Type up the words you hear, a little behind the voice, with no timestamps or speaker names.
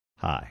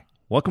Hi,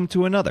 welcome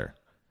to another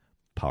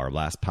Power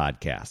Blast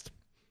podcast.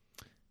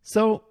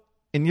 So,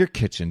 in your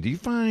kitchen, do you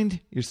find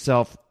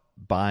yourself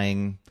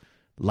buying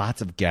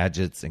lots of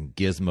gadgets and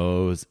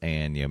gizmos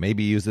and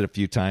maybe use it a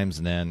few times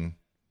and then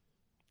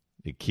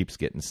it keeps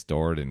getting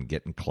stored and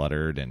getting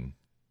cluttered and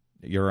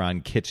you're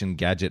on kitchen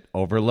gadget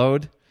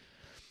overload?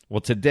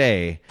 Well,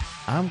 today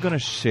I'm going to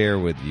share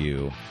with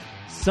you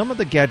some of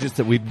the gadgets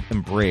that we've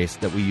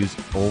embraced that we use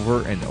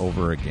over and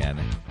over again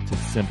to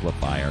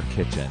simplify our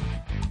kitchen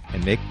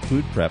and make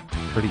food prep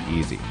pretty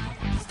easy.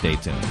 Stay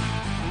tuned.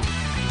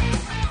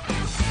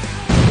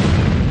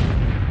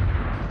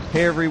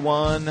 Hey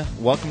everyone,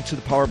 welcome to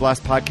the Power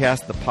Blast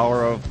podcast, the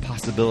power of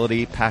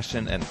possibility,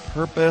 passion, and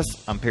purpose.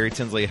 I'm Perry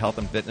Tinsley, health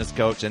and fitness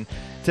coach, and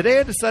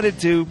today I decided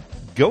to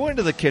go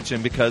into the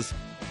kitchen because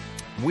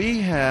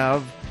we've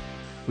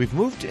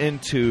moved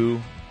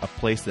into a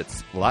place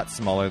that's a lot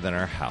smaller than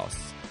our house.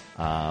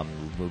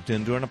 We moved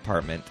into an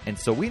apartment, and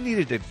so we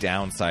needed to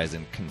downsize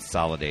and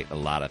consolidate a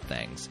lot of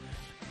things.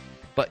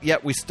 But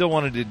yet we still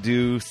wanted to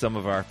do some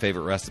of our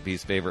favorite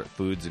recipes, favorite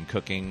foods and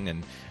cooking,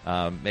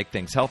 and make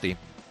things healthy.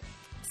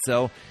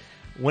 So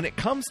when it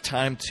comes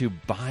time to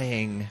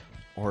buying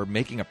or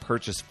making a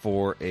purchase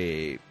for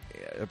a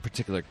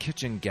particular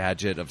kitchen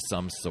gadget of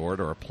some sort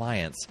or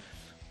appliance,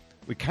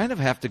 we kind of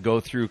have to go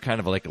through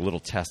kind of like a little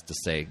test to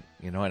say,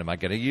 am I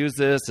going to use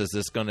this? Is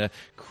this going to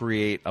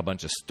create a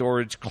bunch of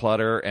storage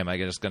clutter? Am I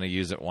just going to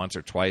use it once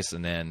or twice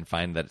and then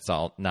find that it's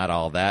not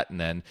all that, and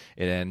then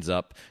it ends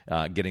up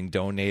getting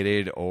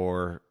donated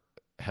or,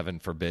 heaven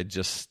forbid,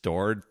 just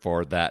stored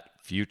for that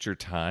future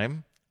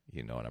time?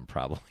 You know what I'm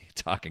probably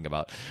talking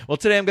about. Well,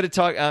 today I'm going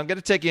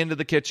to take you into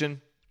the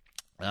kitchen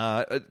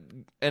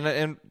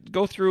and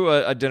go through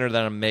a dinner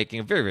that I'm making,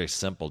 a very, very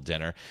simple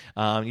dinner,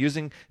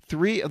 using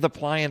 3 of the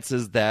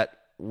appliances that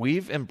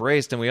we've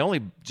embraced, and we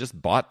only just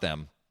bought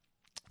them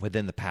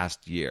within the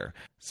past year.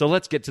 So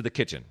let's get to the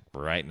kitchen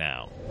right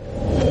now.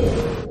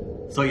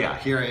 So yeah,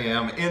 here I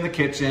am in the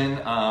kitchen.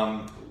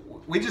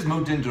 We just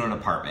moved into an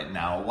apartment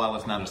now. While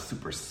it's not a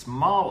super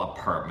small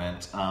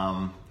apartment,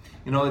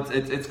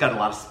 it's got a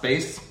lot of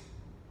space,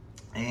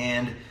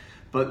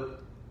 but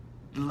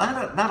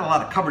not a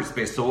lot of cupboard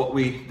space. So what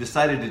we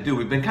decided to do,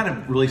 we've been kind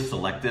of really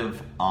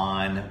selective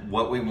on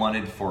what we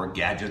wanted for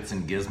gadgets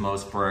and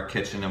gizmos for our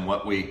kitchen and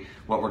what we're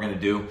going to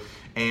do.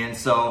 And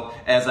so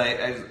as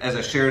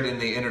I shared in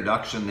the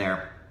introduction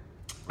there,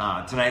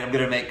 tonight I'm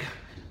going to make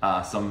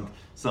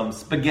some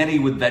spaghetti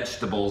with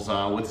vegetables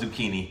with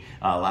zucchini.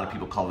 A lot of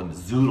people call them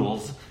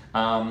zoodles.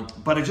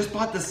 But I just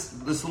bought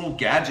this little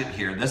gadget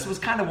here. This was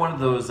kind of one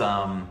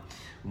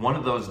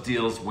of those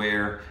deals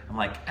where I'm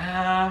like,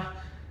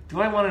 do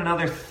I want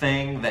another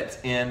thing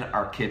that's in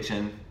our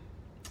kitchen?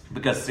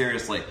 Because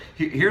seriously,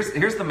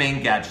 here's the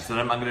main gadgets that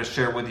I'm going to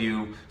share with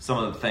you. Some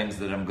of the things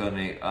that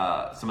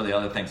some of the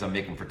other things I'm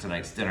making for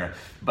tonight's dinner.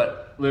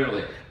 But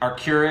literally, our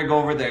Keurig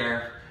over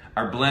there,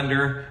 our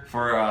blender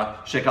for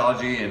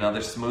Shakeology and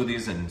other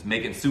smoothies and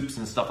making soups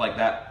and stuff like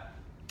that.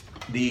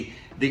 The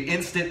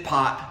Instant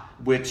Pot,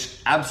 which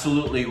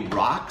absolutely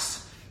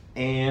rocks.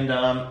 And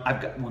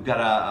we've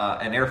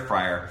got an air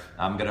fryer.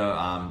 I'm going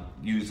to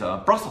use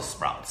Brussels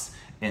sprouts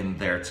in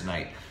there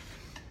tonight.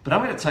 But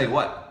I'm going to tell you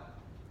what.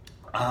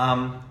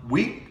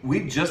 We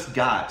just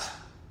got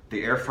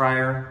the air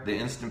fryer, the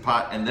Instant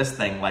Pot, and this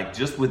thing like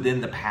just within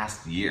the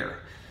past year.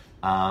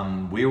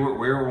 We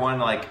were one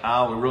like,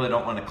 we really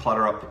don't want to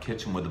clutter up the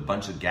kitchen with a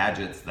bunch of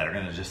gadgets that are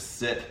going to just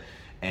sit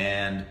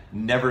and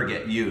never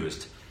get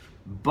used.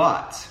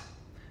 But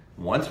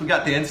once we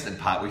got the Instant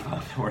Pot, we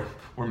found that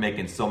we're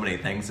making so many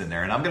things in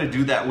there, and I'm going to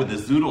do that with the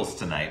zoodles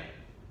tonight.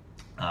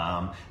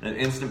 The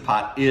Instant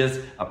Pot is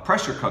a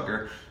pressure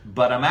cooker,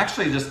 but I'm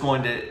actually just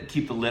going to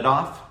keep the lid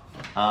off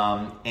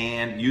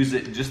and use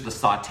it just the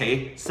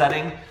saute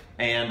setting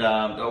and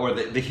or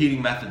the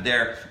heating method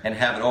there, and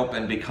have it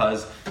open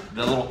because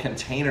the little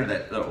container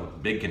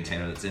big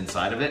container that's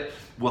inside of it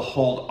will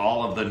hold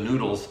all of the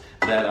noodles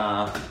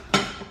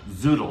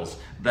zoodles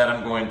that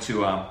I'm going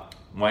to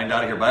wind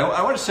out of here. But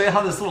I want to show you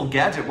how this little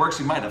gadget works.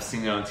 You might have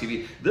seen it on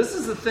TV. This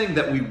is the thing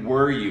that we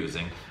were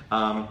using.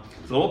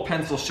 It's a little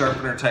pencil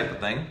sharpener type of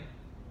thing.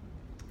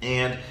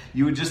 And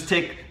you would just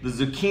take the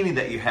zucchini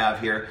that you have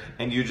here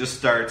and you just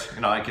start,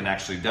 I can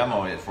actually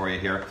demo it for you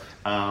here.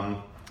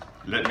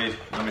 Let me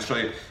show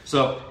you.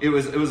 So it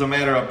was a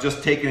matter of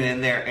just taking it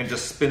in there and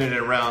just spinning it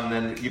around.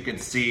 And then you can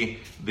see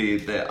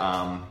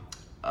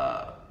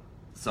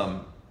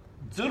some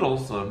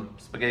zoodles, some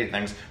spaghetti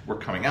things were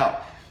coming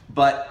out.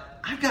 But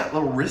I've got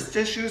little wrist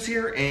issues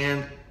here,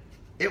 and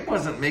it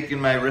wasn't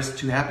making my wrist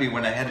too happy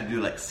when I had to do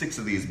like 6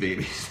 of these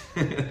babies.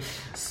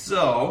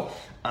 So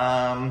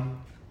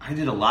I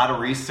did a lot of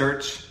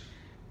research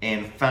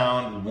and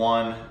found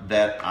one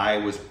that I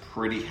was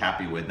pretty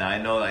happy with.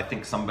 Now I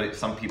think some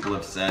people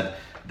have said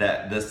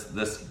that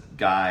this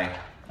guy,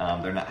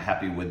 they're not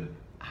happy with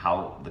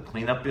how the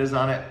cleanup is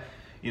on it.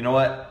 You know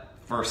what?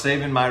 For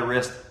saving my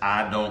wrist,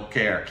 I don't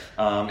care.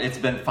 It's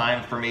been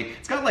fine for me.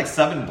 It's got like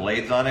 7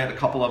 blades on it. A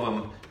couple of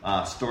them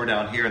store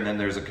down here, and then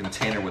there's a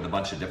container with a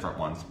bunch of different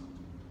ones.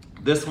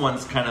 This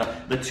one's kind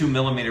of the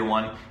 2mm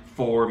one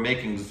for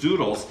making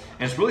zoodles,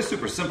 and it's really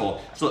super simple.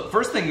 So the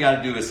first thing you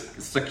gotta do is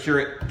secure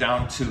it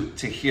down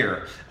to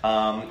here,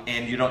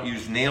 and you don't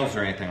use nails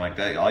or anything like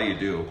that. All you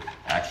do,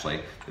 actually,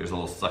 there's a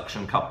little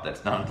suction cup that's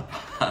down at the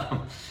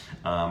bottom.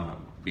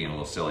 Being a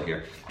little silly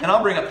here. And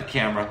I'll bring up the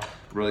camera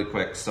really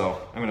quick.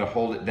 So I'm gonna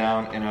hold it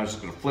down, and I'm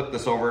just gonna flip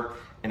this over,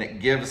 and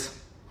it just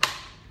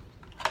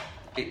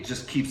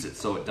keeps it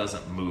so it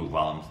doesn't move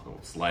while I'm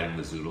sliding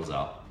the zoodles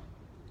out.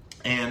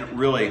 And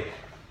really,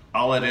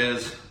 all it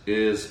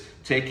is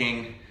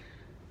taking,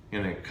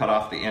 cut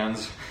off the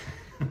ends.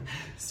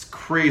 It's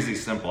crazy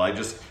simple. I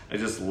just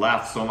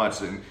laugh so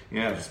much. And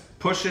just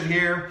push it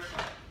here,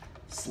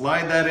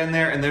 slide that in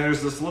there, and then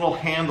there's this little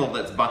handle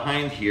that's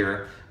behind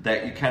here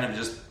that you kind of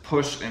just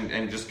push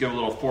and just give a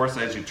little force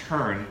as you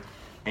turn.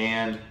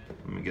 And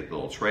let me get the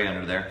little tray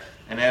under there.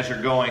 And as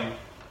you're going,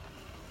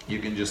 you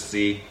can just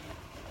see,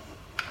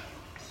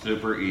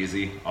 super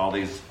easy. All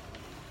these,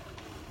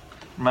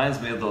 reminds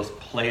me of those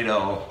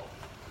Play-Doh,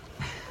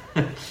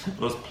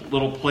 those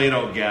little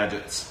Play-Doh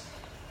gadgets.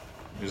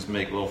 Just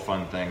make little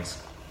fun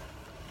things.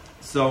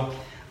 So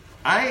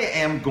I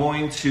am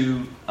going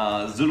to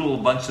zoodle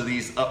a bunch of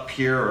these up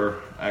here,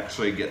 or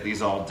actually get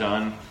these all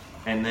done,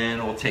 and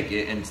then we'll take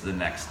it into the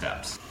next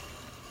steps.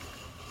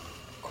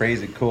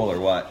 Crazy cool or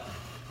what?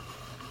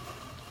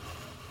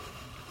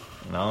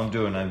 And all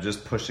I'm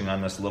just pushing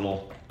on this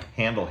little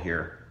handle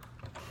here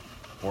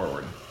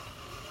forward.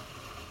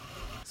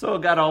 So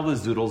got all the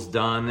zoodles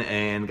done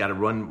and got a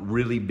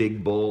really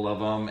big bowl of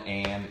them.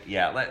 And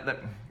yeah,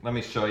 let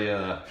me show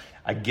you,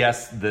 I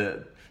guess,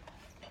 the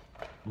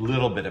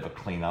little bit of a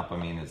cleanup. I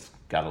mean, it's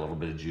got a little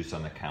bit of juice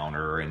on the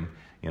counter, and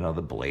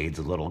the blade's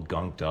a little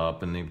gunked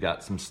up, and they've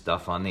got some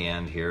stuff on the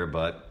end here,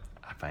 but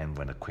I find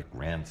when a quick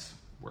rinse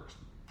works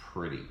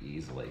pretty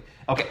easily.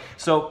 Okay,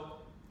 so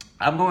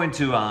I'm going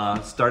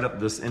to start up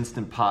this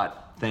Instant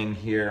Pot thing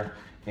here,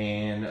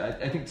 and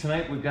I think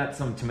tonight we've got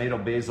some tomato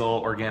basil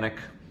organic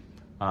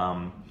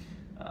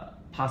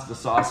pasta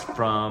sauce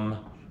from,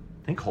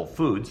 I think, Whole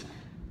Foods.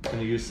 I'm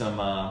gonna use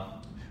some,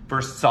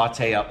 first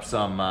saute up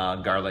some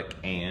garlic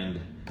and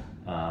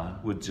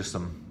with just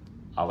some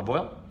olive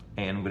oil,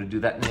 and I'm gonna do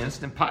that in the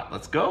Instant Pot.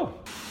 Let's go.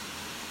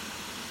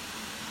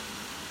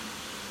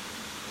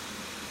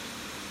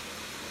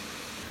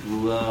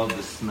 Love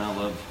the smell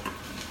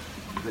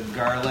of the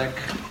garlic.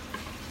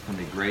 It's gonna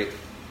be great.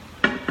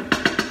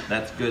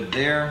 That's good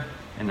there.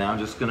 And now I'm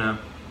just gonna,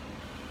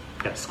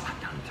 gotta squat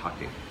down and talk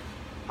to you.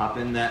 Pop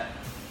in the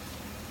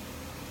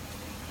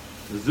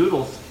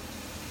zoodles.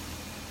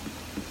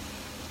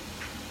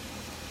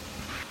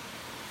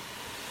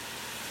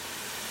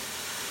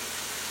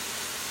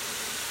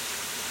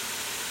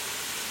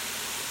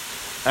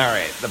 All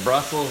right, the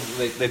Brussels,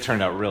 they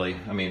turned out really,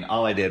 I mean,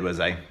 all I did was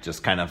I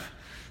just kind of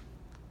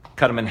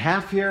cut them in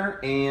half here,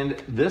 and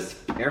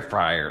this air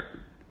fryer,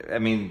 I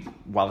mean,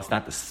 while it's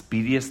not the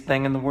speediest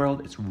thing in the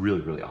world, it's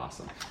really, really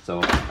awesome.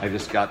 So I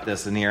just got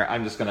this in here.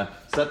 I'm just gonna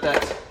set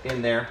that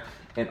in there,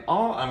 and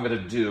all I'm gonna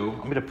do,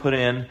 I'm gonna put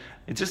in,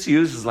 it just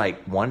uses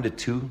like 1 to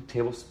 2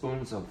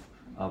 tablespoons of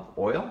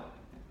oil.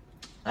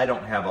 I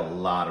don't have a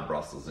lot of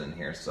Brussels in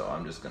here, so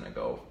I'm just gonna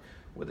go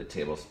with a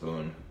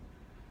tablespoon.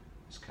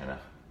 Just kind of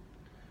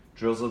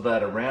drizzle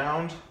that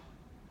around,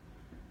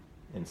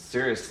 and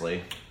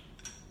seriously,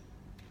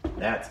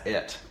 that's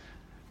it.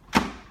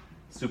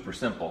 Super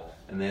simple.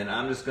 And then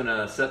I'm just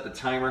gonna set the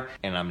timer,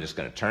 and I'm just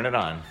gonna turn it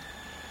on.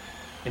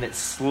 And it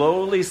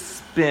slowly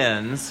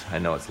spins. I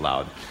know it's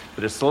loud,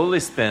 but it slowly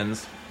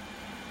spins.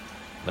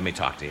 Let me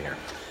talk to you here.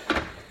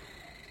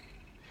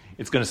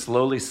 It's gonna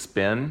slowly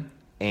spin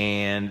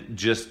and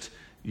just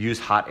use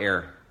hot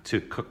air to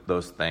cook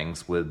those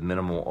things with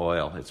minimal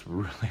oil. It's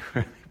really,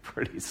 really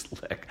pretty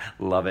slick.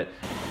 Love it.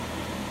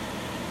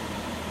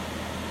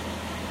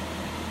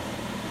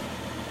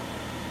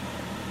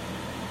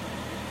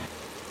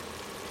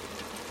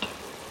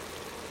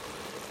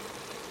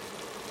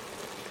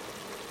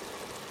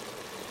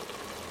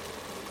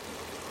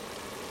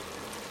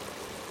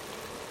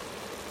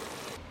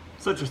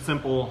 Such a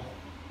simple,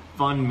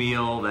 fun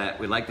meal that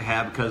we like to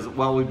have because,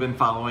 well, we've been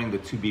following the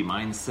 2B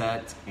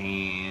mindset,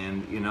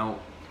 and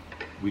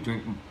we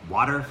drink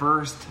water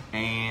first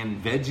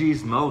and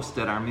veggies most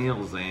at our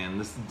meals,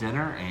 and this is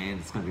dinner, and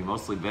it's gonna be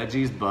mostly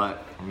veggies,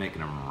 but we're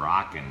making them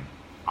rockin'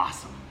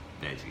 awesome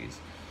veggies.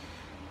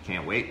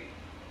 Can't wait.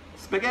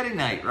 Spaghetti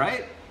night,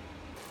 right?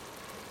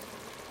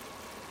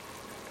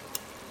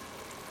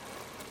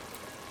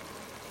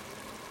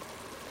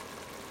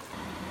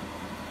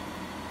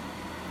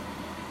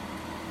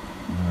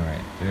 All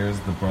right, there's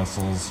the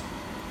Brussels.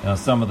 Now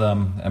some of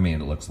them, I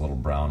mean, it looks a little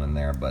brown in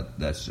there, but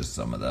that's just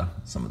some of the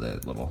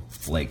little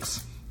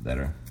flakes that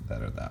are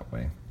that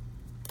way.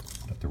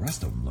 But the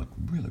rest of them look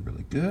really,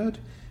 really good,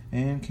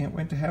 and can't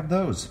wait to have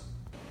those.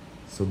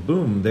 So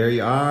boom, there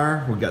you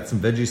are. We've got some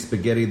veggie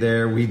spaghetti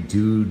there. We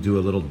do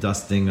a little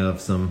dusting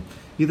of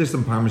either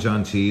some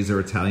Parmesan cheese or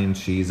Italian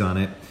cheese on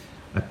it.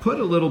 I put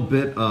a little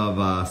bit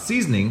of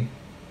seasoning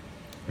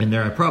in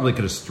there. I probably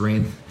could have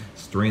strained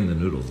the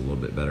noodles a little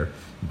bit better,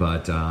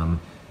 but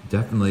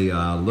definitely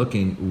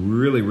looking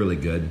really, really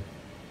good.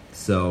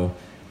 So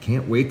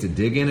can't wait to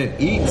dig in and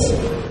eat.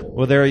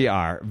 Well, there you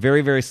are.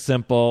 Very, very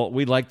simple.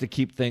 We like to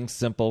keep things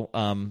simple.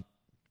 And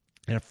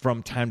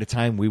from time to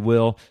time, we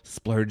will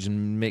splurge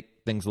and make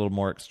things a little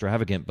more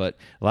extravagant. But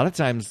a lot of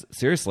times,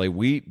 seriously,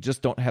 we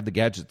just don't have the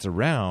gadgets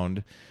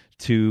around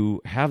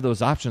to have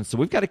those options. So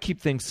we've got to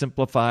keep things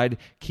simplified,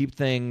 keep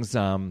things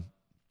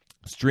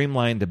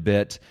streamlined a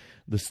bit.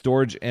 The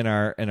storage in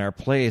our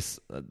place,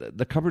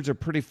 the cupboards are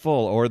pretty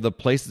full, or the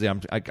places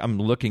I'm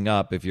looking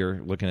up. If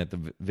you're looking at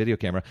the video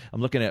camera,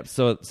 I'm looking at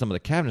some of the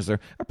cabinets are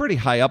pretty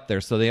high up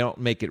there, so they don't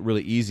make it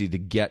really easy to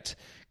get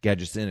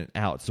gadgets in and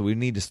out. So we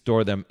need to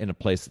store them in a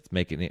place that's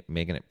making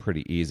it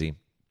pretty easy.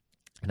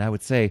 And I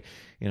would say,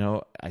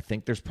 I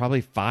think there's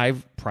probably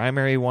 5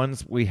 primary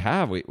ones we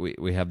have.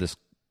 We have this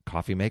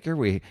coffee maker,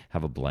 we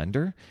have a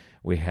blender,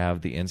 we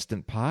have the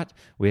Instant Pot,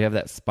 we have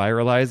that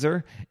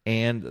spiralizer,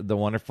 and the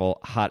wonderful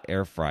hot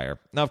air fryer.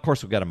 Now, of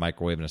course, we've got a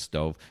microwave and a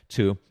stove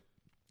too.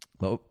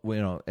 But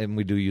and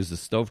we do use the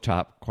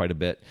stovetop quite a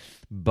bit,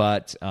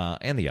 but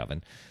and the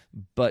oven.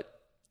 But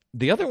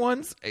the other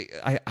ones,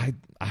 I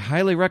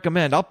highly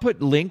recommend. I'll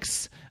put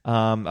links.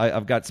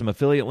 I've got some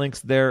affiliate links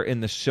there in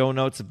the show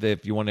notes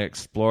if you want to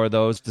explore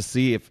those to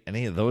see if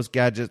any of those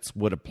gadgets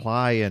would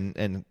apply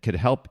and could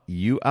help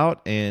you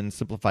out and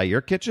simplify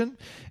your kitchen.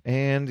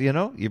 And,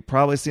 you've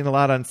probably seen a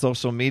lot on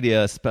social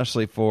media,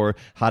 especially for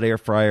hot air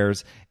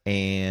fryers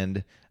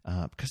and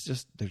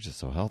because they're just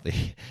so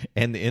healthy.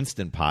 And the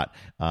Instant Pot,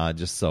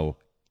 just so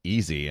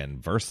easy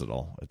and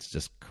versatile. It's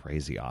just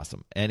crazy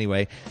awesome.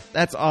 Anyway,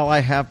 that's all I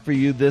have for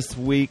you this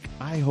week.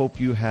 I hope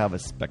you have a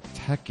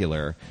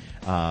spectacular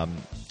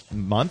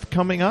month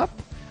coming up.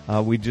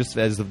 We just,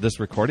 as of this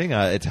recording,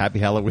 it's Happy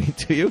Halloween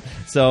to you.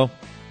 So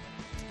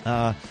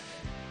I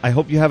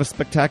hope you have a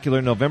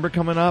spectacular November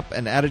coming up.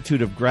 An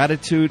attitude of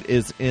gratitude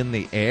is in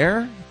the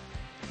air.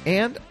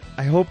 And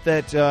I hope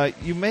that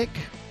you make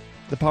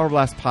the Power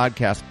Blast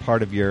podcast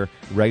part of your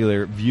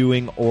regular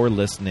viewing or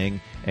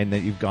listening, and that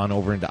you've gone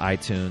over into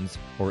iTunes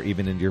or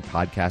even into your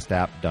podcast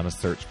app, done a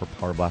search for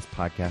Power Blast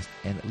Podcast,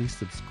 and at least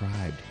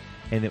subscribed.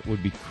 And it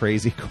would be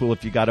crazy cool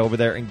if you got over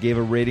there and gave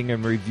a rating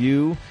and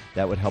review.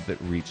 That would help it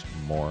reach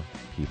more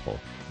people.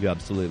 You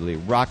absolutely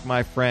rock,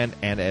 my friend.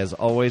 And as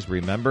always,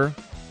 remember,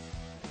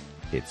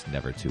 it's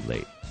never too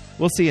late.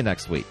 We'll see you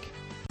next week.